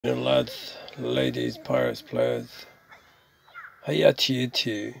Lads, ladies, pirates, players. Hiya to you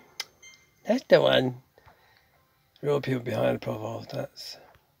too. That's the one. Real people behind the profile. That's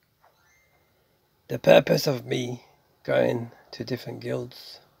the purpose of me going to different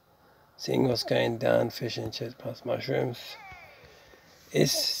guilds, seeing what's going down, fishing chips plus mushrooms,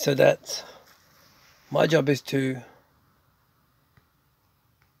 is so that my job is to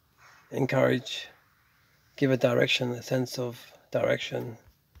encourage, give a direction, a sense of direction,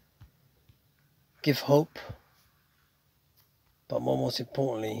 give hope, but most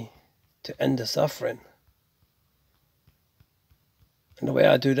importantly, to end the suffering. And the way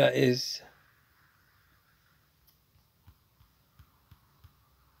I do that is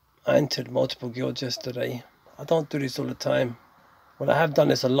I entered multiple guilds yesterday. I don't do this all the time. Well, I have done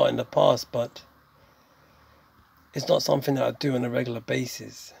this a lot in the past, but it's not something that I do on a regular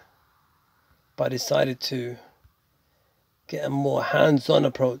basis. But I decided to get a more hands-on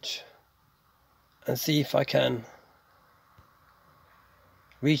approach and see if I can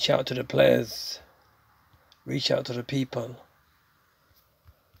reach out to the players, reach out to the people.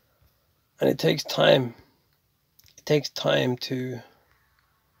 And it takes time. It takes time to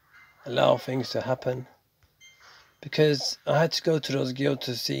allow things to happen, because I had to go to those guilds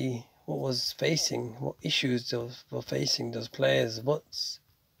to see what was facing, what issues they were facing, those players, what's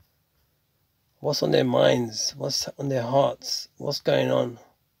on their minds, what's on their hearts, what's going on.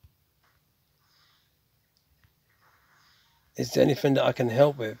 Is there anything that I can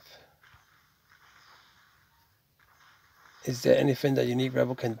help with? Is there anything that Unique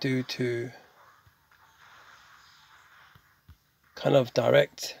Rebel can do to kind of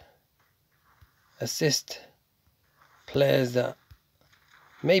direct, assist players that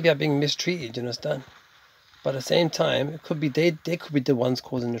maybe are being mistreated, you understand? But at the same time, it could be they could be the ones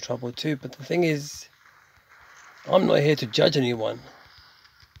causing the trouble too. But the thing is, I'm not here to judge anyone.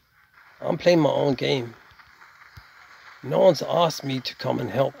 I'm playing my own game. No one's asked me to come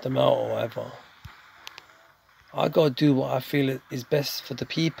and help them out or whatever. I gotta do what I feel is best for the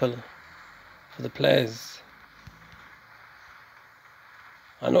people, for the players.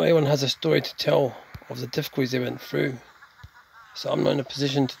 I know everyone has a story to tell of the difficulties they went through, so I'm not in a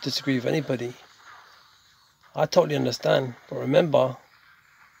position to disagree with anybody. I totally understand, but remember,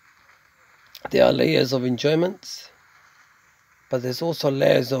 there are layers of enjoyments, but there's also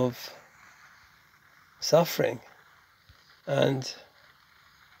layers of suffering. And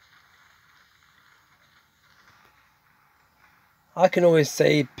I can always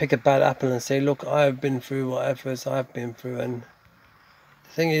say, pick a bad apple and say, look, I've been through whatever I've been through. And the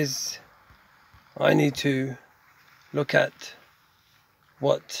thing is, I need to look at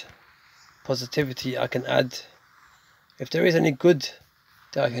what positivity I can add. If there is any good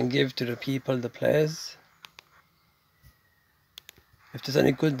that I can give to the people, the players, if there's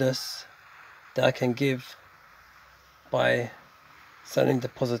any goodness that I can give by sending the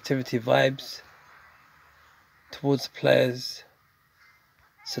positivity vibes towards the players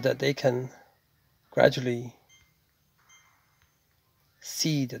so that they can gradually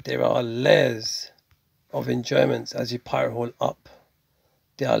see that there are layers of enjoyments as you pirate hole up.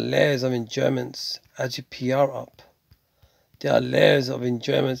 There are layers of enjoyments as you PR up. There are layers of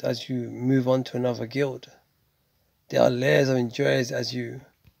enjoyments as you move on to another guild. There are layers of enjoys as you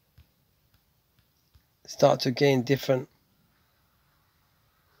start to gain different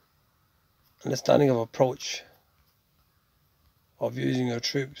understanding of approach of using your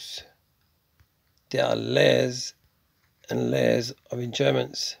troops. There are layers and layers of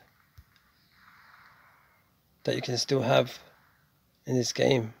enjoyments that you can still have in this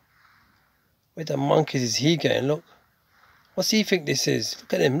game. Where the monkeys is he going? Look. What's he think this is?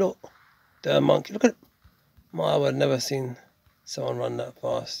 Look at him, look. The monkey, look at him. I would have never seen someone run that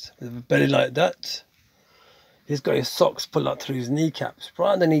fast with a belly like that. He's got his socks pulled up through his kneecaps,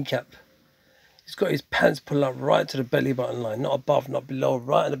 right on the kneecap. He's got his pants pulled up right to the belly button line, not above, not below,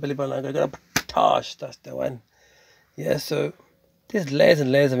 right on the belly button line. I got a tosh, that's the one. Yeah, so there's layers and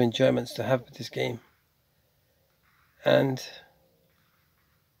layers of enjoyments to have with this game. And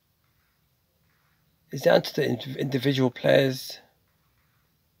it's down to the individual players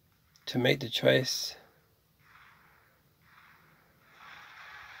to make the choice.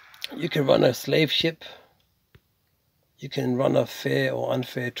 You can run a slave ship. You can run a fair or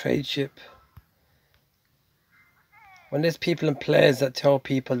unfair trade ship. When there's people and players that tell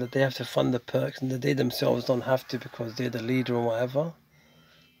people that they have to fund the perks and that they themselves don't have to because they're the leader or whatever,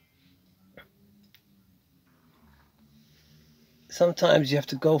 sometimes you have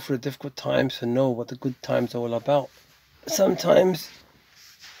to go through the difficult times to know what the good times are all about. Sometimes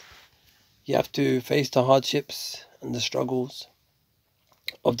you have to face the hardships and the struggles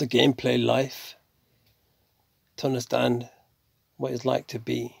of the gameplay life, to understand what it's like to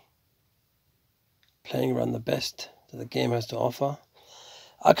be playing around the best that the game has to offer.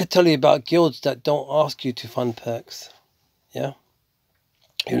 I could tell you about guilds that don't ask you to fund perks. Yeah?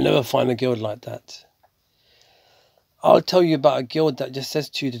 You'll never find a guild like that. I'll tell you about a guild that just says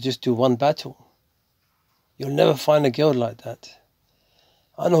to you to just do one battle. You'll never find a guild like that.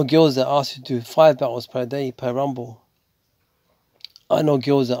 I know guilds that ask you to do 5 battles per day per rumble. I know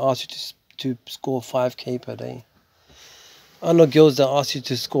guilds that ask you to score 5k per day. I know guilds that ask you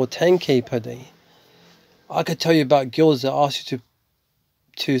to score 10k per day. I could tell you about guilds that ask you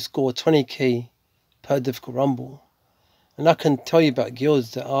to score 20k per difficult rumble. And I can tell you about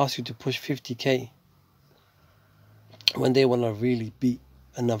guilds that ask you to push 50k when they want to really beat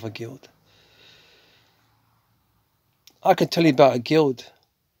another guild. I can tell you about a guild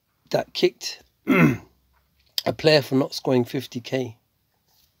that kicked a player for not scoring 50k.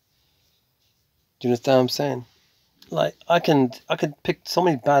 Do you understand what I'm saying? Like, I could pick so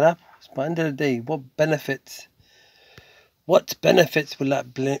many bad apples, but at the end of the day, what benefits will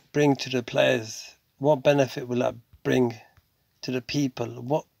that bring to the players? What benefit will that bring to the people?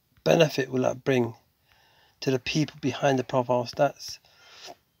 What benefit will that bring to the people behind the profile stats?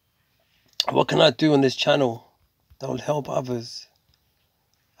 What can I do on this channel that will help others?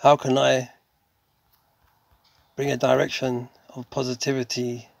 How can I bring a direction of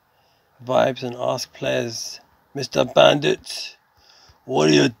positivity, vibes, and ask players, Mr. Bandit, what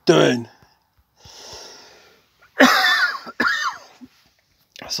are you doing?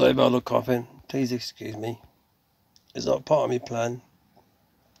 Sorry about the coughing. Please excuse me. It's not part of my plan.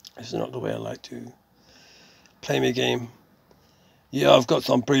 It's not the way I like to play my game. Yeah, I've got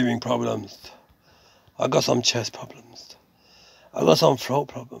some breathing problems. I got some chest problems. I got some throat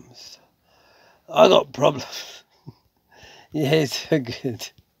problems. I got problems. Yeah, it's so good.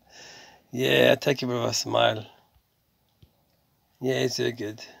 Yeah, I take it with a smile. Yeah, it's so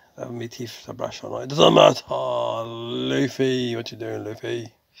good. I have my teeth to brush on. It doesn't matter. Luffy, what you doing,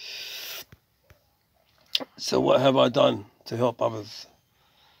 Luffy? So what have I done to help others?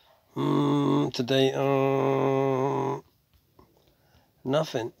 Today,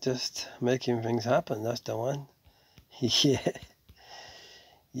 nothing. Just making things happen. That's the one. Yeah.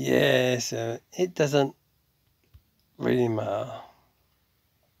 Yeah, so it doesn't really matter.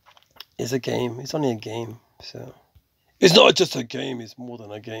 It's a game. It's only a game. So it's not just a game. It's more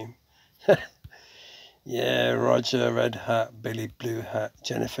than a game. Yeah, Roger Red Hat, Billy Blue Hat,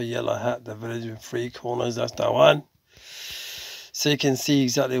 Jennifer Yellow Hat, the village with 3 corners. That's the one. So you can see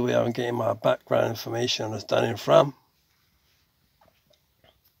exactly where I'm getting my background information understanding from.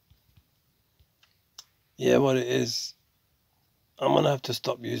 Yeah, what it is, I'm going to have to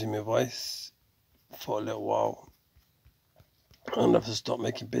stop using my voice for a little while. I'm going to have to stop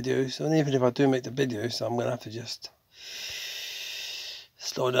making videos. And even if I do make the videos, I'm going to have to just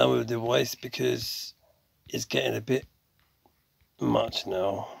slow down with the voice because it's getting a bit much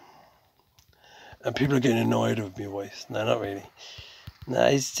now. And people are getting annoyed with my voice. No, not really. No,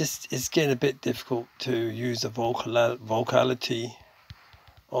 it's getting a bit difficult to use the vocality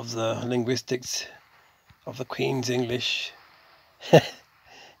of the linguistics of the Queen's English.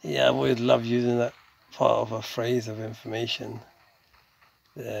 Yeah, I always love using that part of a phrase of information.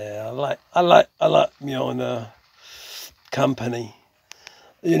 Yeah, I like my own company.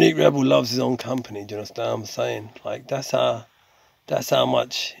 The Unique Rebel loves his own company. Do you understand what I'm saying? Like that's how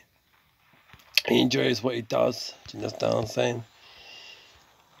much he enjoys what he does. Do you understand what I'm saying?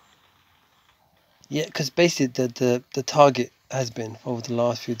 Yeah, because basically the target has been over the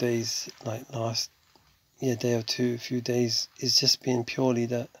last few days, like last day or two, few days, is just being purely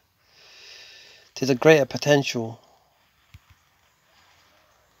that there's a greater potential,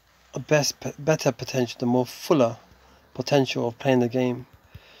 a better potential, the more fuller potential of playing the game.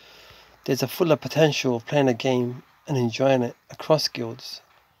 There's a fuller potential of playing a game and enjoying it across guilds,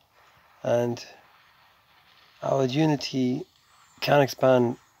 and our unity can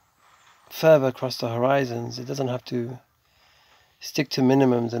expand further across the horizons. It doesn't have to stick to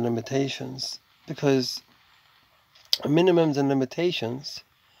minimums and limitations, because minimums and limitations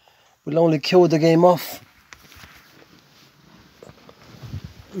will only kill the game off.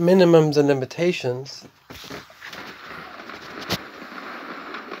 Minimums and limitations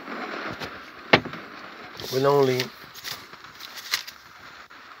will only...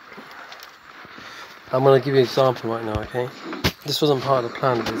 I'm going to give you an example right now, okay? This wasn't part of the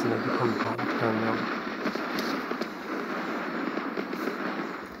plan, but it's going to become part of the plan now.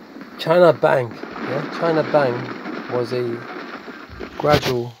 China Bang, yeah? China Bang was a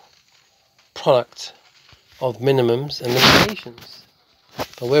gradual product of minimums and limitations.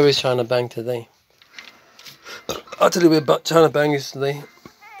 But where is China Bang today? I'll tell you where China Bang is today.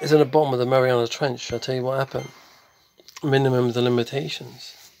 It's in the bottom of the Mariana Trench. I'll tell you what happened. Minimums and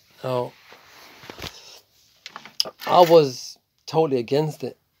limitations. Now, I was totally against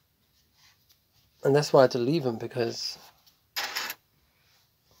it. And that's why I had to leave him, because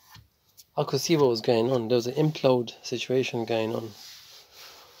I could see what was going on. There was an implode situation going on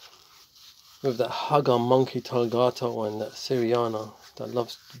with that Haga monkey Talgato and that Syriana that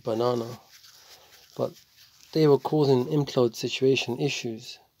loves banana. But they were causing implode situation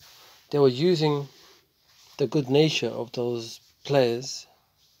issues. They were using the good nature of those players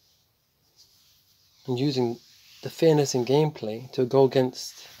and using the fairness in gameplay to go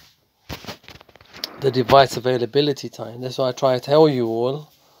against the device availability time. That's why I try to tell you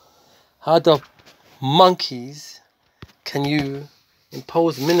all, how the monkeys can you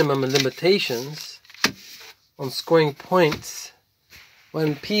impose minimum and limitations on scoring points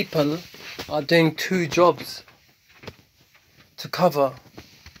when people are doing 2 jobs to cover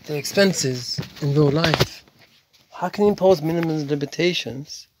their expenses in real life? How can you impose minimum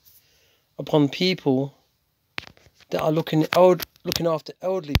limitations upon people that are looking after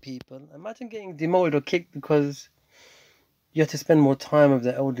elderly people? Imagine getting demoted or kicked because you have to spend more time with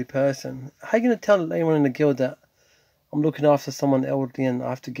the elderly person. How are you going to tell anyone in the guild that I'm looking after someone elderly and I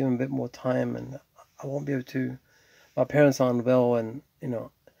have to give them a bit more time and I won't be able to, my parents aren't well, and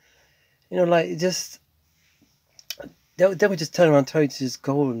like, it just, they would just turn around and tell you to just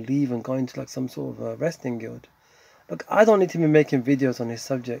go and leave and go into like some sort of a wrestling guild. Look, I don't need to be making videos on this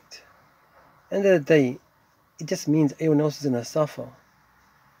subject. End of the day, it just means everyone else is going to suffer.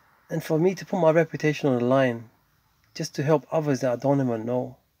 And for me to put my reputation on the line just to help others that I don't even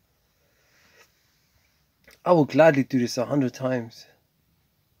know, I will gladly do this 100 times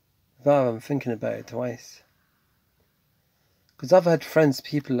without even thinking about it twice. Because I've had friends,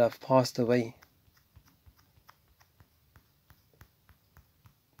 people that have passed away.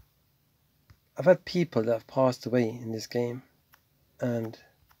 I've had people that have passed away in this game, and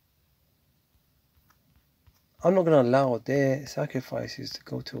I'm not going to allow their sacrifices to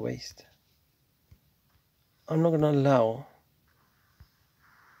go to waste. I'm not going to allow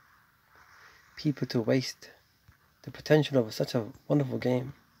people to waste the potential of such a wonderful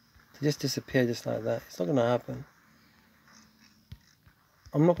game to just disappear just like that. It's not going to happen.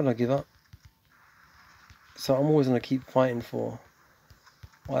 I'm not going to give up. So I'm always going to keep fighting for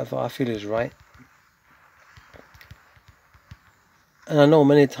whatever I feel is right. And I know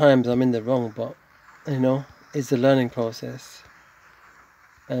many times I'm in the wrong, but it's the learning process.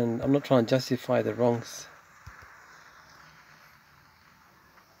 And I'm not trying to justify the wrongs.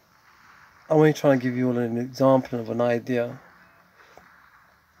 I'm only trying to give you all an example of an idea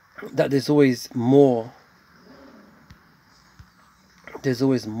that there's always more. There's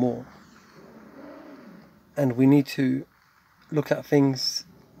always more. And we need to look at things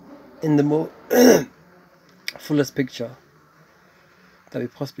in the more fullest picture that we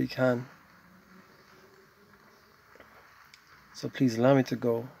possibly can. So please allow me to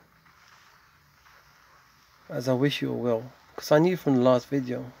go, as I wish you all well. Because I knew from the last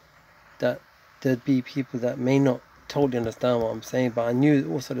video that there'd be people that may not totally understand what I'm saying, but I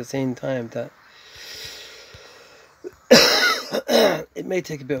knew also at the same time that it may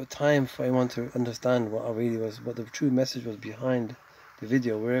take a bit of time for anyone to understand what the true message was behind the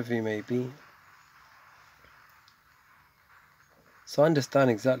video, wherever it may be. So I understand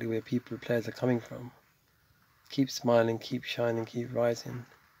exactly where players are coming from. Keep smiling, keep shining, keep rising.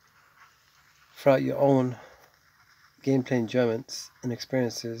 Throughout your own gameplay enjoyments and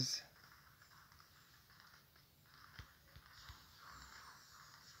experiences.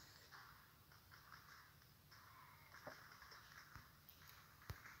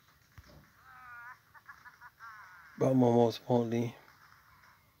 But most importantly,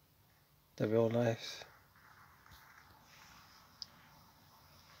 the real life.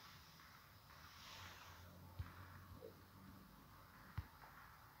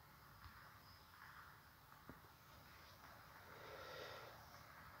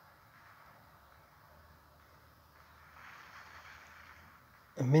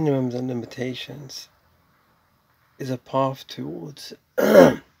 Minimums and limitations is a path towards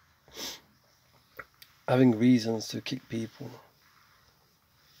having reasons to kick people.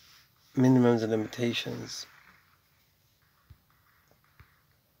 Minimums and limitations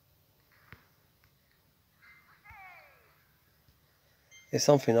is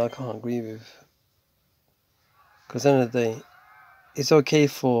something I can't agree with. Because at the end of the day, it's okay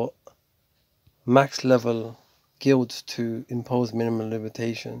for max level guilds to impose minimum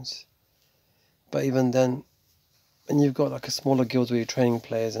limitations. But even then, and you've got like a smaller guild where you're training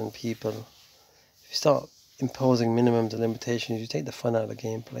players and people, if you start imposing minimums and limitations, you take the fun out of the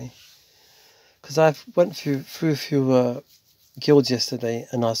gameplay. Because I've went through a few guilds yesterday,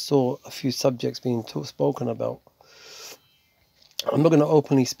 and I saw a few subjects being spoken about. I'm not going to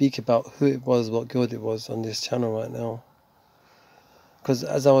openly speak about who it was, what guild it was on this channel right now, because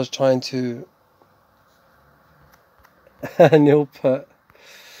as I was trying to Neil put,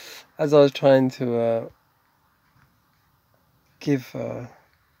 as I was trying to give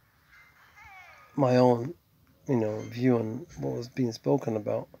my own, view on what was being spoken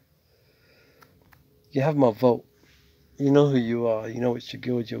about. You have my vote. You know who you are. You know which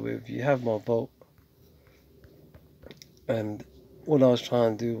guild you're with. You have my vote. And all I was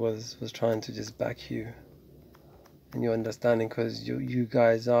trying to do was trying to just back you in your understanding, because you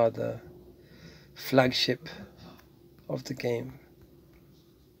guys are the flagship of the game.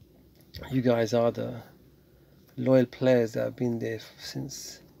 You guys are the loyal players that have been there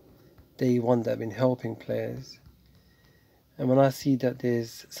since day one, that have been helping players. And when I see that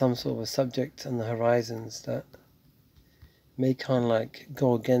there's some sort of a subject on the horizons that may kind of like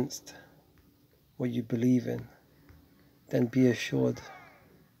go against what you believe in, then be assured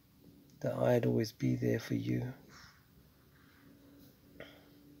that I'd always be there for you.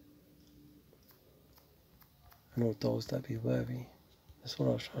 And all those that be worthy. That's what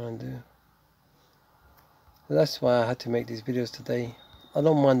I was trying to do. So that's why I had to make these videos today. I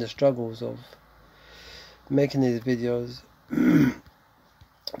don't mind the struggles of making these videos.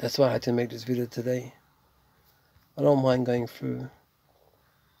 That's why I had to make this video today. I don't mind going through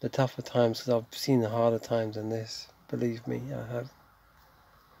the tougher times, because I've seen the harder times than this. Believe me, I have.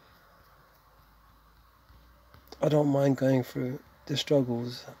 I don't mind going through the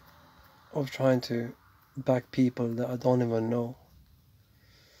struggles of trying to back people that I don't even know,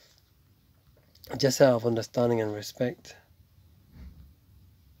 just out of understanding and respect.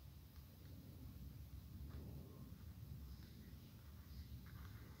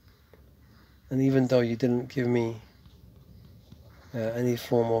 And even though you didn't give me any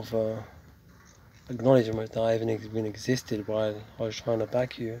form of acknowledgement that I even existed while I was trying to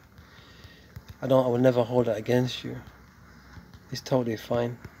back you, I will never hold that against you. It's totally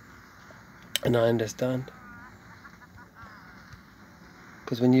fine, and I understand.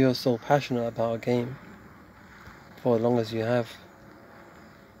 Because when you're so passionate about a game for as long as you have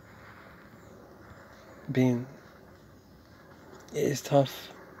been, it is tough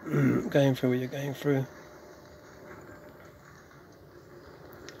going through what you're going through.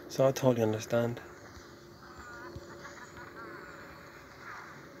 So I totally understand.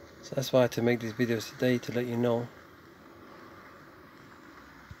 So that's why I had to make these videos today, to let you know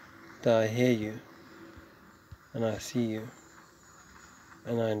that I hear you, and I see you,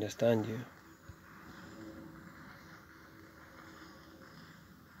 and I understand you.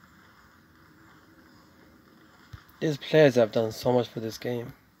 There's players that have done so much for this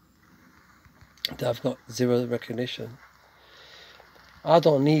game that I've got zero recognition. I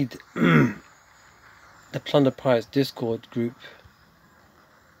don't need the Plunder Pirates Discord group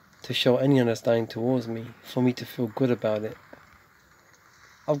to show any understanding towards me, for me to feel good about it.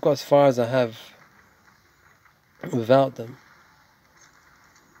 I've got as far as I have without them.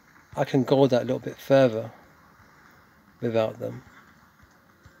 I can go that little bit further without them.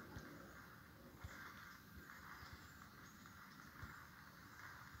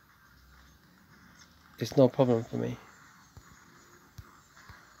 It's no problem for me.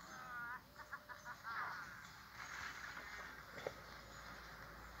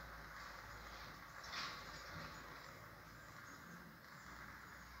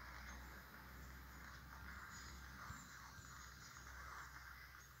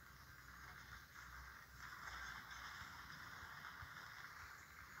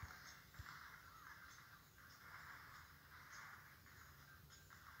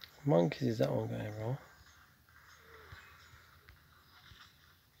 Monkeys is that one going wrong?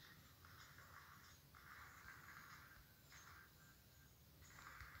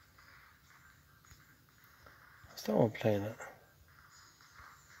 What's that one playing at?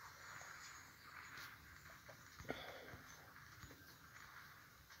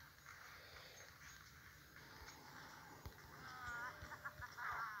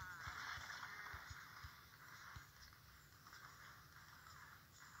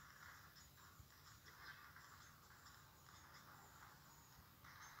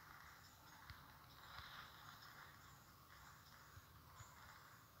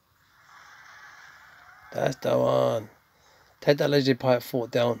 That's the one. Take that legendary pirate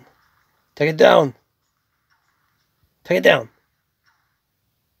fort down. Take it down. Take it down.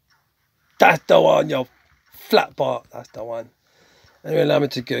 That's the one, yo. Flat bar, that's the one. Anyway, allow me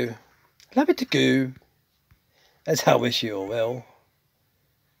to go. Allow me to go. That's how I wish you all well.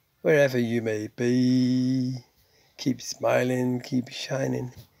 Wherever you may be. Keep smiling, keep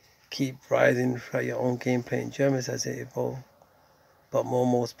shining, keep rising throughout your own gameplay and Germans as it evolves. But more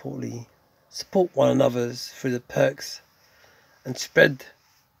importantly, support one another's through the perks and spread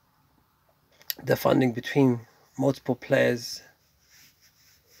the funding between multiple players.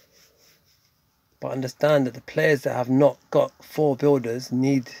 But understand that the players that have not got 4 builders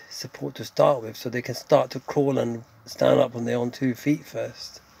need support to start with, so they can start to crawl and stand up on their own 2 feet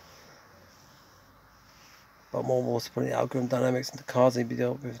first. But more importantly, algorithm dynamics and the cards need to be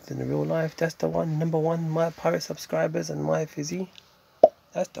dealt with in the real life. That's the one. Number 1, my pirate subscribers and my fizzy.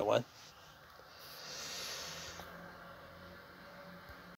 That's the one.